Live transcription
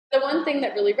The one thing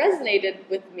that really resonated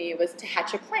with me was to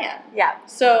hatch a plan. Yeah.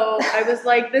 So I was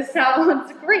like, this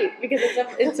sounds great because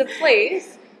it's a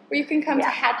place where you can come to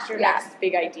hatch your next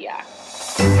big idea.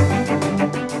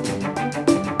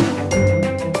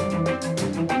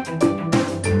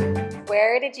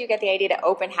 Where did you get the idea to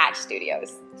open Hatch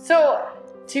Studios? So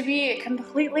to be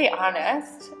completely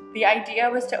honest, the idea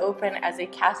was to open as a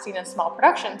casting and small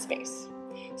production space.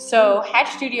 So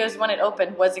Hatch Studios, when it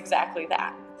opened, was exactly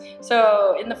that.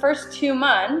 So in the first 2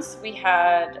 months, we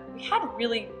had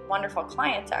really wonderful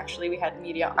clients. Actually, we had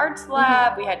Media Arts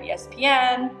Lab, we had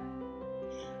ESPN,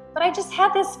 but I just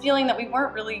had this feeling that we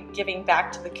weren't really giving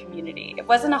back to the community. It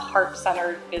wasn't a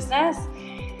heart-centered business,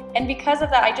 and because of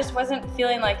that, I just wasn't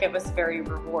feeling like it was very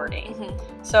rewarding.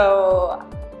 So,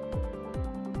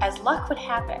 as luck would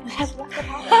have it,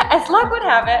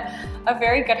 a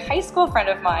very good high school friend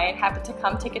of mine happened to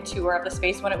come take a tour of the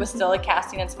space when it was still a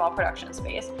casting and small production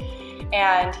space.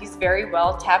 And he's very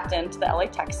well tapped into the LA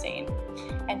tech scene.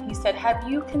 And he said, have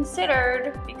you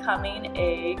considered becoming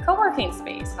a co-working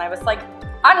space? And I was like,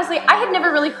 honestly, I had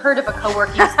never really heard of a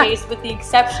co-working space with the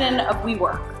exception of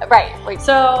WeWork. Right.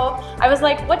 So I was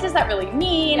like, what does that really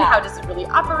mean? How does it really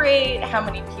operate? How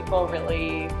many people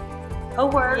really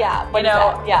co-work?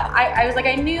 I was like,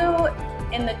 I knew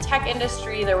in the tech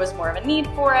industry there was more of a need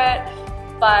for it,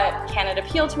 but can it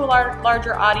appeal to a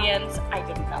larger audience? I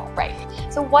didn't know. Right.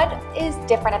 So what is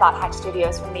different about Hatch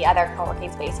Studios from the other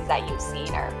co-working spaces that you've seen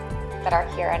or that are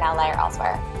here in LA or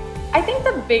elsewhere? I think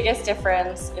the biggest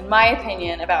difference, in my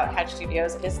opinion, about Hatch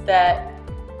Studios is that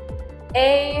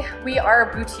we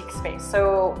are a boutique space.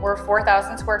 So we're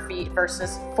 4,000 square feet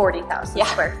versus 40,000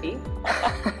 square feet.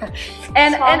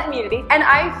 Small community. And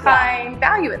I find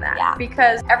value in that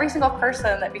because every single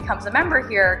person that becomes a member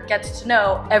here gets to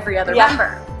know every other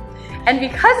member. And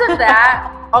because of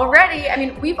that, already, I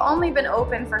mean, we've only been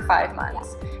open for 5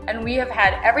 months. And we have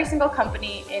had every single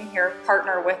company in here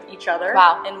partner with each other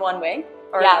in one way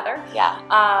or another.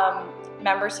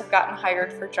 Members have gotten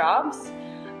hired for jobs.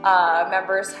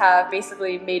 Members have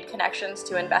basically made connections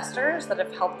to investors that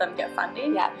have helped them get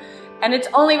funding. And it's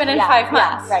only been in 5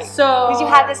 months. So because you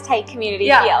have this tight community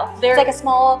feel. It's like a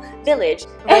small village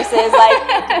versus like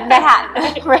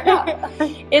Manhattan.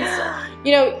 It's,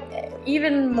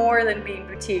 even more than being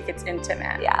boutique, it's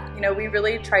intimate. We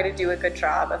really try to do a good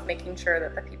job of making sure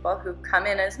that the people who come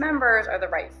in as members are the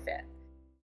right fit.